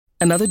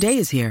Another day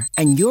is here,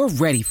 and you're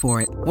ready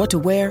for it. What to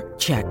wear?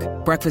 Check.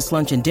 Breakfast,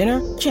 lunch, and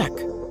dinner? Check.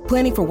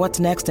 Planning for what's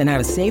next and how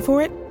to save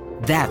for it?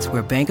 That's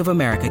where Bank of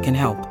America can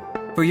help.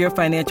 For your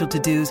financial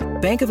to-dos,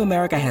 Bank of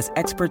America has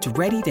experts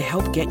ready to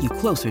help get you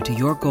closer to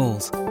your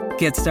goals.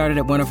 Get started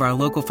at one of our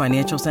local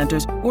financial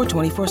centers or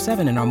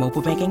 24/7 in our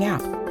mobile banking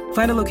app.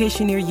 Find a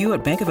location near you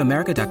at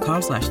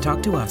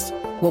bankofamerica.com/talktous.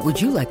 What would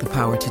you like the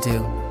power to do?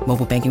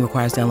 Mobile banking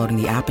requires downloading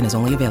the app and is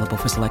only available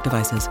for select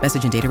devices.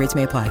 Message and data rates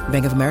may apply.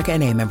 Bank of America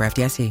N.A., member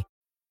FDIC.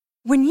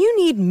 When you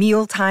need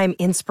mealtime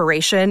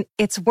inspiration,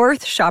 it's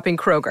worth shopping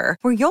Kroger,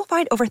 where you'll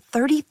find over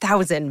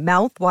 30,000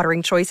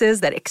 mouth-watering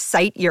choices that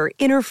excite your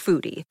inner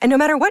foodie. And no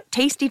matter what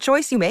tasty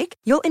choice you make,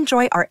 you'll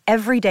enjoy our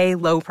everyday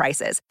low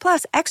prices,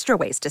 plus extra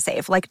ways to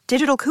save, like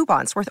digital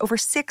coupons worth over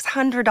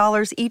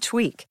 $600 each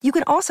week. You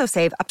can also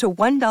save up to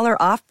 $1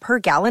 off per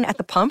gallon at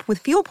the pump with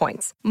fuel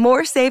points.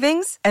 More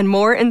savings and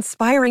more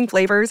inspiring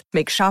flavors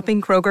make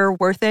shopping Kroger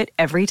worth it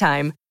every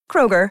time.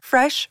 Kroger,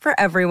 fresh for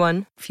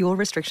everyone. Fuel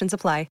restrictions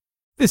apply.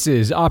 This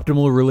is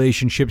Optimal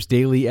Relationships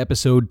Daily,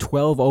 episode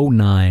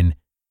 1209,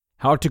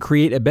 How to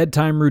Create a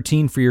Bedtime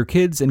Routine for Your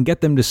Kids and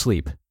Get Them to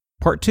Sleep,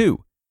 Part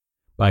 2,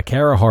 by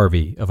Cara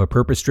Harvey of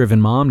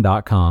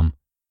apurposedrivenmom.com.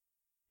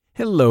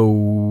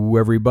 Hello,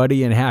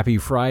 everybody, and happy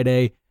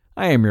Friday.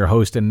 I am your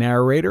host and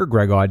narrator,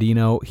 Greg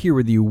Audino, here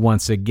with you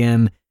once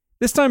again,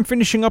 this time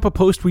finishing up a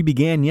post we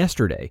began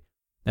yesterday.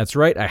 That's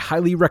right, I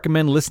highly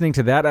recommend listening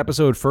to that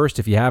episode first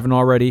if you haven't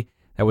already.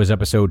 That was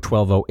episode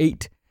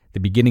 1208. The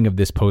beginning of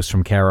this post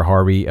from Cara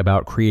Harvey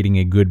about creating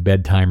a good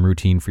bedtime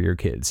routine for your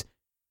kids.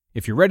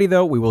 If you're ready,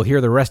 though, we will hear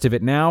the rest of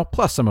it now,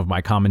 plus some of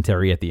my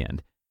commentary at the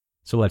end.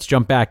 So let's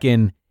jump back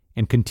in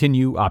and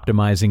continue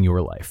optimizing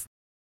your life.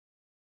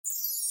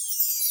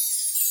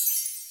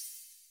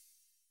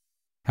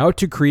 How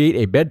to Create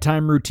a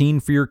Bedtime Routine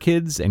for Your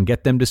Kids and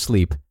Get Them to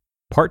Sleep,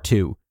 Part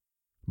 2,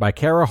 by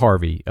Cara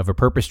Harvey of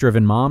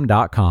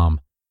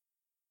apurposedrivenmom.com.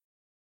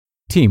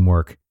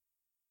 Teamwork.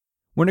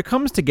 When it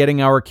comes to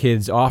getting our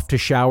kids off to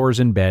showers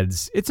and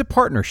beds, it's a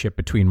partnership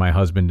between my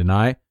husband and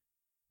I.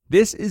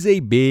 This is a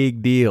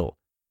big deal.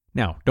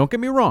 Now, don't get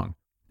me wrong.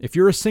 If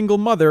you're a single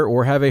mother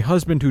or have a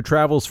husband who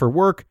travels for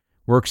work,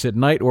 works at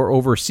night or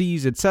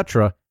overseas,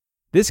 etc.,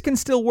 this can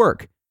still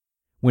work.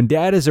 When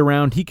dad is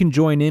around, he can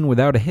join in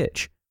without a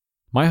hitch.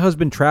 My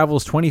husband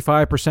travels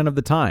 25% of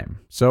the time,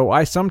 so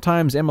I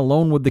sometimes am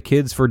alone with the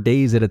kids for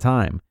days at a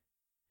time.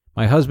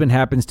 My husband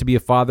happens to be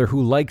a father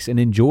who likes and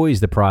enjoys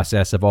the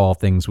process of all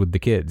things with the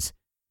kids.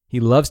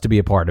 He loves to be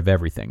a part of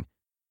everything.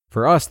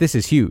 For us, this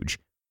is huge.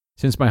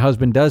 Since my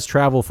husband does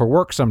travel for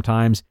work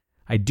sometimes,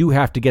 I do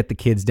have to get the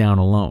kids down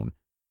alone.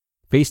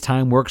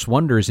 FaceTime works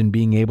wonders in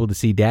being able to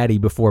see daddy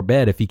before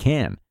bed if he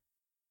can.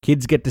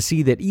 Kids get to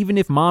see that even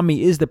if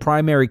mommy is the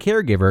primary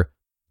caregiver,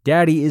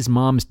 daddy is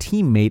mom's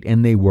teammate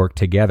and they work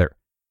together.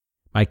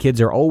 My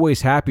kids are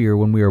always happier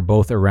when we are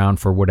both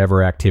around for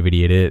whatever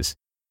activity it is.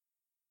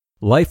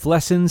 Life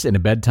lessons in a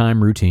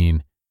bedtime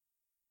routine.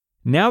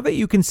 Now that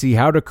you can see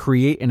how to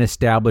create and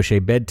establish a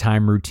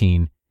bedtime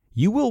routine,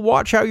 you will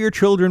watch how your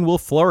children will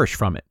flourish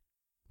from it.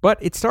 But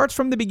it starts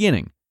from the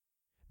beginning.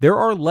 There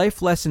are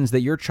life lessons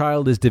that your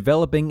child is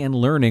developing and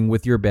learning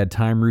with your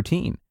bedtime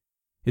routine.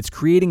 It's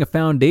creating a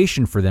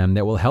foundation for them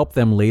that will help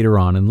them later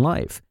on in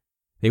life.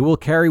 They will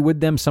carry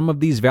with them some of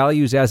these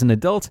values as an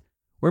adult,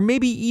 or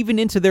maybe even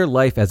into their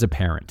life as a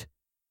parent.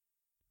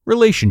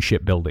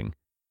 Relationship building.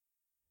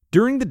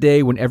 During the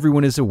day when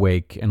everyone is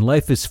awake and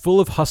life is full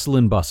of hustle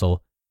and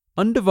bustle,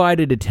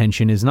 undivided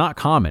attention is not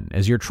common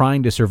as you're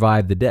trying to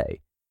survive the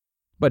day.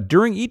 But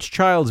during each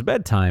child's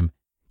bedtime,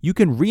 you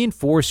can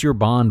reinforce your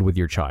bond with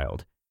your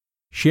child,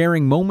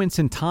 sharing moments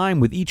and time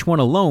with each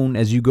one alone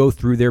as you go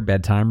through their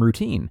bedtime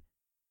routine.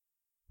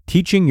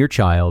 Teaching your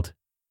child.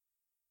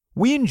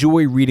 We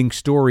enjoy reading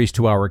stories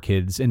to our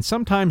kids, and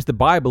sometimes the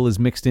Bible is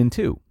mixed in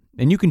too,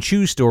 and you can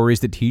choose stories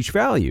that teach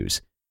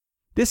values.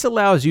 This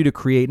allows you to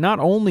create not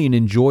only an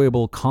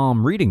enjoyable,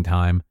 calm reading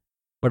time,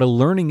 but a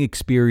learning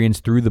experience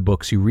through the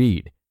books you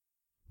read.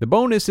 The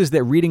bonus is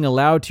that reading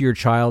aloud to your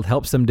child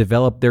helps them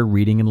develop their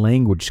reading and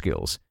language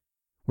skills.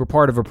 We're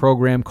part of a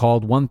program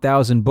called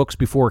 1,000 Books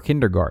Before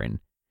Kindergarten,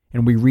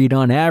 and we read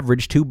on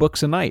average 2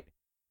 books a night.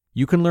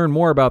 You can learn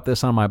more about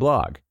this on my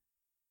blog.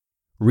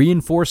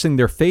 Reinforcing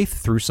their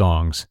faith through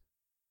songs.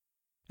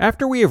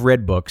 After we have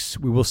read books,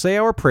 we will say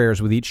our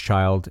prayers with each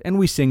child, and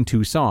we sing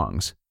 2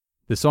 songs.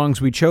 The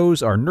songs we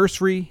chose are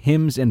nursery,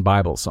 hymns, and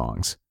Bible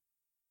songs.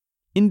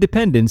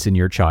 Independence in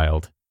your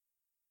child.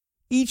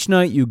 Each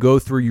night you go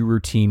through your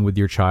routine with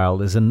your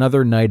child is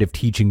another night of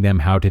teaching them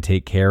how to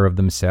take care of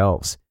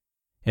themselves.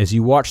 As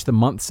you watch the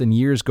months and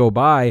years go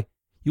by,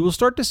 you will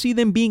start to see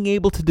them being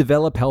able to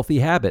develop healthy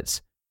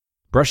habits.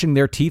 Brushing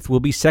their teeth will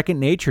be second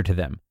nature to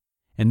them,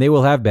 and they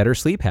will have better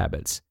sleep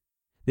habits.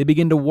 They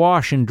begin to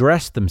wash and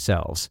dress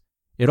themselves.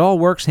 It all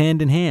works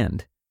hand in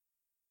hand.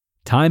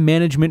 Time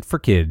management for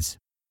kids.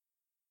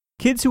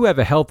 Kids who have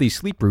a healthy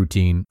sleep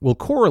routine will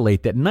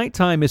correlate that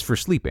nighttime is for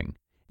sleeping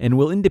and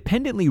will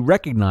independently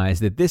recognize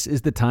that this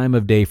is the time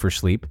of day for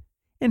sleep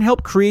and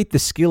help create the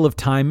skill of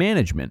time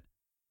management.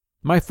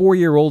 My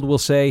 4-year-old will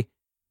say,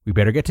 "We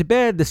better get to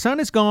bed, the sun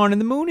is gone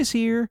and the moon is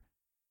here."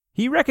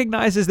 He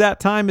recognizes that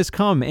time has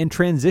come and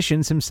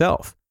transitions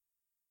himself.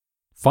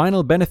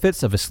 Final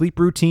benefits of a sleep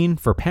routine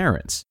for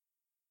parents.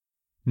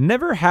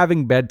 Never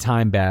having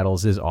bedtime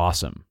battles is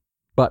awesome,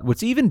 but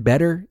what's even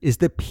better is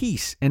the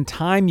peace and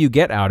time you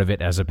get out of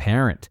it as a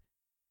parent.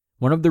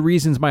 One of the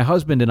reasons my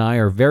husband and I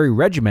are very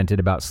regimented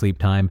about sleep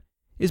time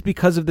is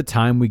because of the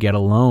time we get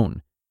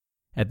alone.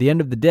 At the end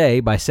of the day,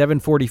 by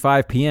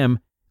 7:45 p.m.,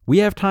 we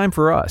have time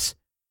for us.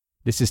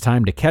 This is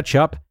time to catch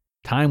up,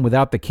 time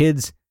without the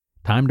kids,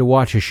 time to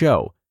watch a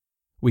show.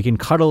 We can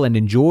cuddle and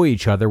enjoy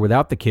each other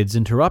without the kids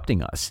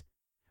interrupting us.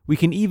 We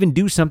can even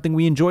do something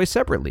we enjoy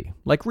separately,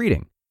 like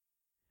reading.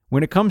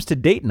 When it comes to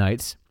date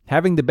nights,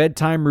 having the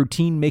bedtime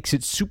routine makes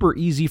it super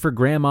easy for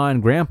grandma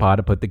and grandpa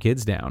to put the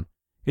kids down.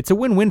 It's a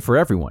win-win for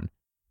everyone.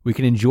 We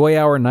can enjoy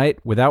our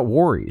night without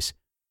worries.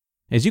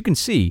 As you can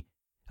see,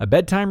 a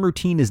bedtime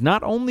routine is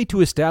not only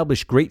to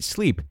establish great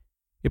sleep,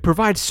 it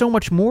provides so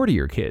much more to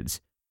your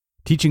kids,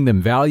 teaching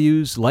them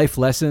values, life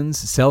lessons,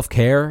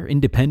 self-care,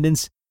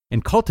 independence,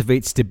 and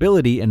cultivate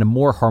stability in a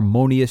more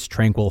harmonious,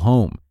 tranquil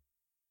home.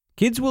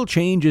 Kids will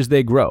change as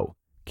they grow.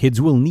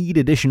 Kids will need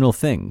additional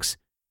things.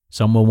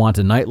 Some will want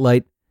a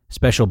nightlight,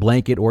 special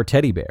blanket, or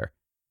teddy bear.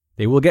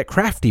 They will get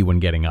crafty when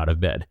getting out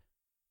of bed.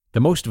 The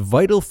most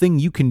vital thing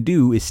you can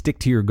do is stick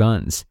to your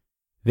guns.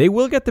 They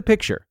will get the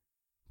picture,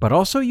 but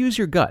also use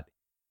your gut.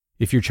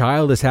 If your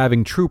child is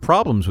having true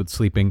problems with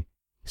sleeping,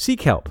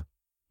 seek help.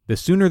 The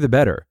sooner the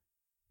better.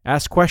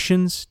 Ask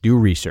questions, do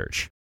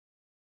research.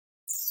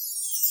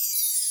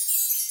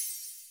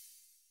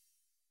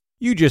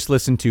 You just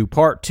listened to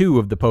part 2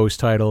 of the post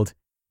titled,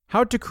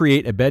 "How to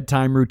Create a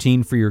Bedtime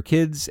Routine for Your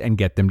Kids and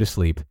Get Them to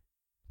Sleep,"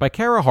 by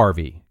Cara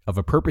Harvey of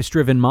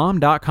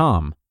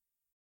apurposedrivenmom.com.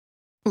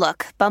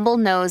 Look, Bumble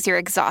knows you're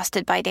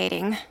exhausted by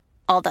dating.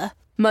 All the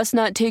must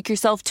not take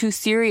yourself too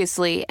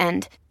seriously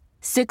and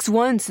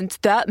 6'1" since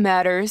that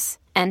matters.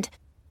 And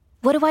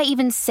what do I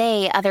even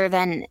say other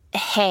than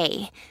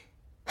hey?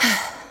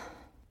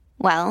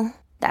 Well,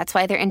 that's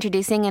why they're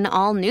introducing an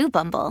all-new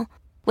Bumble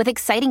with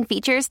exciting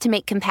features to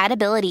make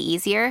compatibility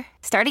easier,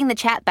 starting the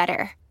chat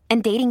better,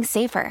 and dating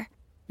safer.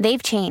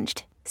 They've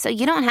changed, so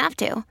you don't have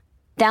to.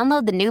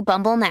 Download the new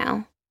Bumble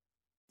now.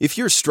 If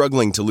you're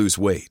struggling to lose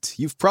weight,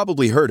 you've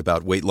probably heard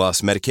about weight loss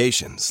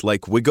medications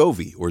like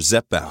Wegovy or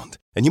Zepbound,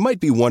 and you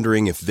might be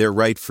wondering if they're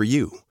right for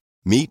you.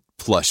 Meet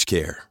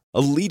PlushCare,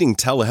 a leading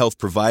telehealth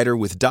provider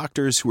with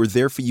doctors who are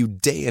there for you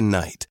day and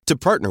night to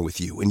partner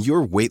with you in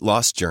your weight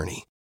loss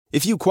journey.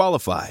 If you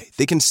qualify,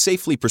 they can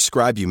safely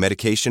prescribe you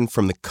medication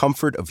from the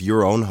comfort of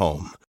your own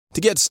home.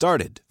 To get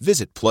started,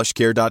 visit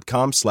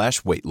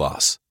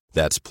plushcare.com/weightloss.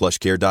 That's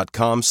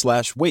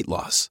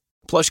plushcare.com/weightloss.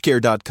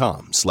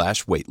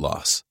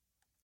 plushcare.com/weightloss.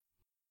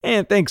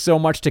 And thanks so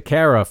much to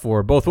Cara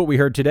for both what we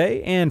heard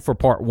today and for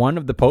part 1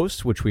 of the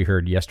post, which we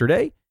heard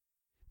yesterday.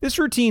 This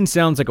routine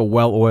sounds like a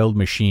well-oiled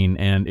machine,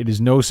 and it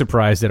is no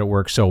surprise that it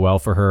works so well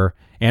for her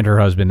and her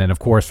husband, and of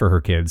course for her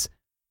kids.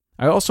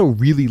 I also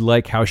really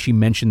like how she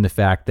mentioned the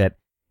fact that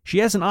she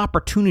has an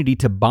opportunity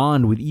to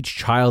bond with each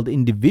child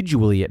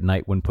individually at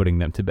night when putting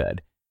them to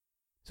bed.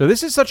 So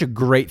this is such a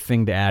great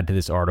thing to add to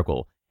this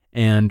article,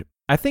 and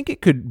I think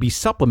it could be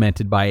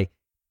supplemented by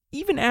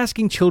even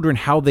asking children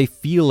how they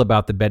feel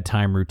about the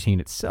bedtime routine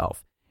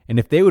itself, and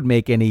if they would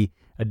make any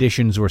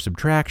additions or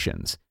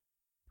subtractions.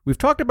 We've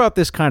talked about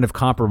this kind of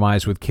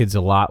compromise with kids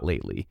a lot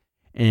lately,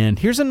 and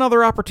here's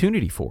another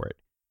opportunity for it.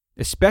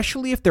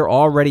 Especially if they're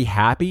already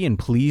happy and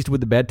pleased with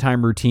the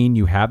bedtime routine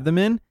you have them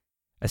in,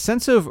 a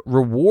sense of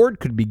reward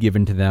could be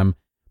given to them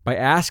by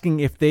asking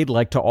if they'd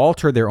like to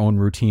alter their own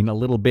routine a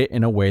little bit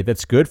in a way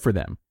that's good for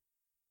them.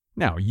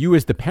 Now, you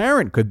as the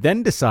parent could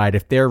then decide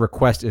if their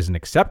request is an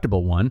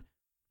acceptable one,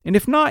 and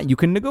if not, you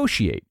can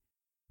negotiate,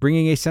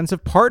 bringing a sense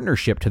of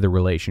partnership to the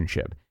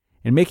relationship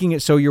and making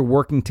it so you're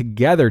working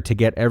together to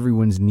get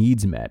everyone's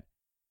needs met.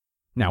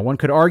 Now, one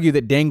could argue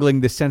that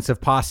dangling this sense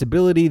of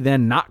possibility,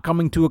 then not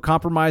coming to a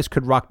compromise,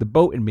 could rock the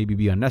boat and maybe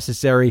be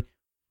unnecessary,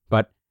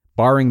 but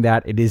barring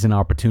that, it is an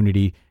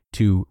opportunity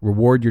to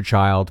reward your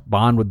child,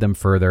 bond with them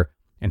further,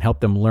 and help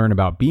them learn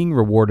about being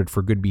rewarded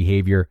for good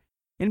behavior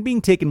and being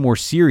taken more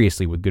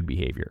seriously with good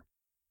behavior.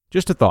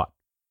 Just a thought.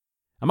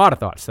 I'm out of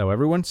thoughts, though,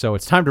 everyone, so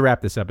it's time to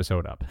wrap this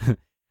episode up.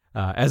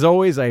 As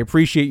always, I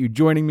appreciate you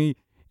joining me.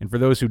 And for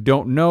those who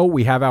don't know,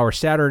 we have our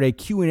Saturday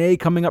Q&A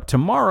coming up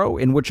tomorrow,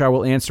 in which I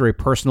will answer a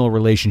personal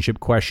relationship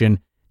question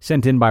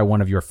sent in by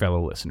one of your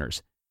fellow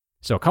listeners.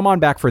 So come on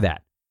back for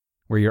that,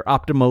 where your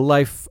optimal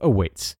life awaits.